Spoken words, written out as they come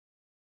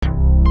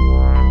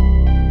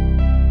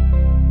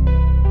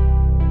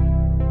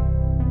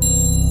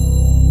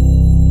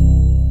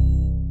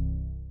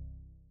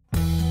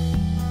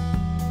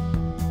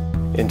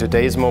In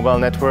today's mobile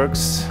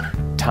networks,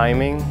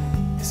 timing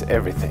is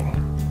everything.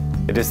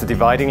 It is the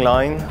dividing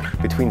line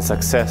between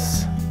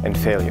success and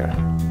failure.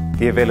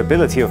 The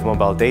availability of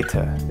mobile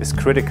data is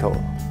critical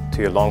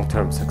to your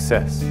long-term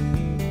success.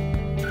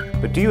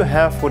 But do you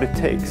have what it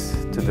takes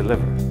to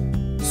deliver?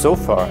 So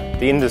far,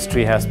 the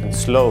industry has been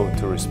slow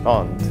to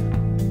respond.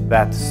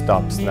 That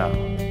stops now.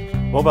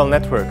 Mobile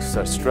networks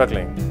are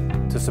struggling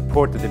to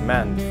support the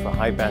demand for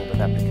high bandwidth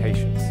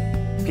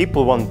applications.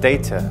 People want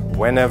data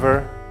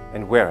whenever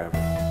and wherever.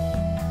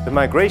 The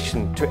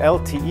migration to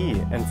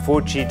LTE and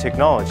 4G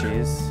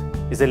technologies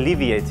is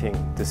alleviating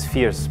this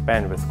fierce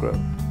bandwidth growth.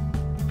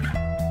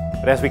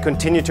 But as we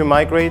continue to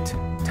migrate,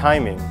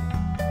 timing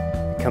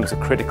becomes a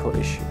critical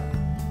issue.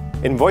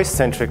 In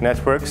voice-centric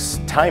networks,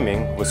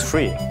 timing was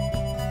free.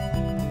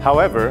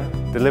 However,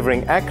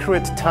 delivering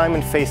accurate time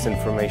and phase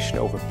information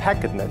over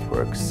packet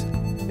networks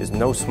is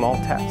no small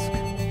task.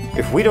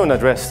 If we don't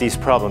address these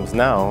problems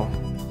now,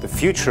 the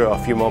future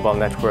of your mobile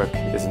network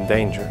is in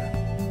danger.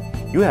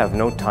 You have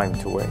no time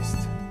to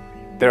waste.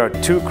 There are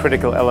two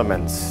critical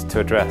elements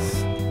to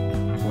address.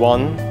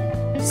 One,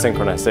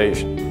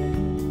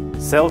 synchronization.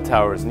 Cell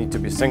towers need to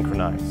be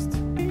synchronized.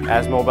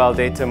 As mobile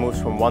data moves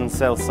from one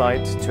cell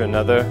site to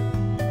another,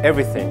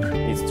 everything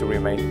needs to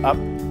remain up,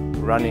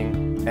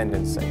 running, and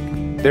in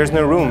sync. There's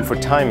no room for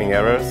timing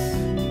errors.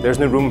 There's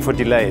no room for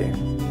delay.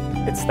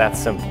 It's that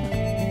simple.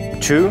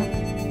 Two,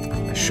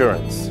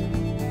 assurance.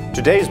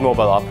 Today's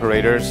mobile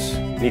operators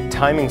need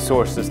timing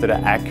sources that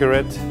are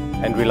accurate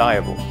and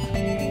reliable.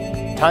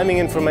 Timing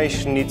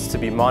information needs to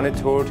be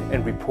monitored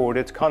and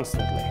reported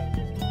constantly.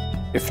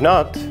 If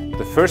not,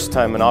 the first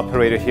time an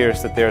operator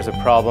hears that there's a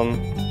problem,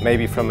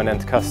 maybe from an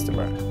end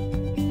customer,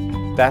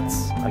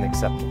 that's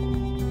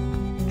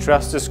unacceptable.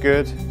 Trust is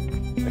good,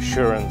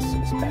 assurance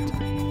is better.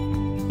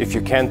 If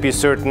you can't be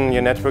certain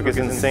your network is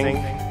in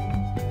sync,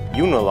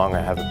 you no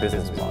longer have a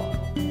business model.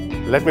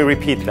 Let me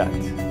repeat that.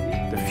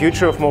 The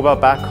future of mobile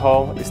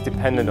backhaul is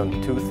dependent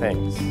on two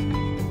things: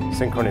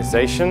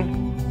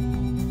 synchronization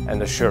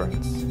and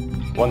assurance.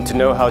 Want to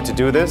know how to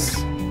do this?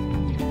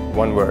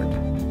 One word: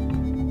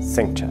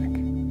 SyncCheck.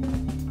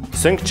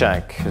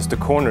 SyncCheck is the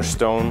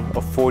cornerstone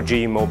of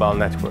 4G mobile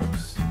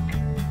networks.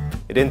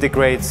 It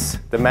integrates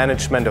the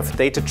management of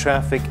data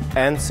traffic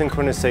and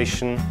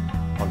synchronization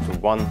onto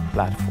one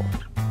platform.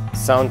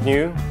 Sound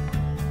new?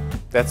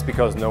 That's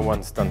because no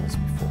one's done this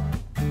before.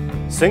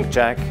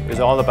 SyncCheck is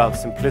all about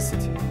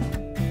simplicity.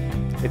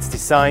 It's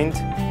designed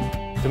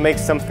to make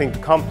something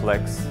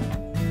complex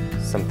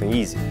something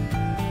easy.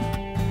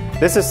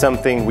 This is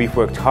something we've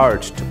worked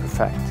hard to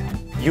perfect.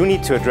 You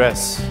need to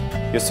address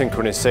your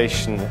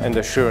synchronization and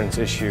assurance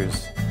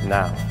issues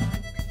now.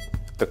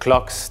 The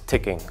clock's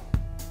ticking.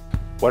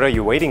 What are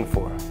you waiting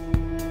for?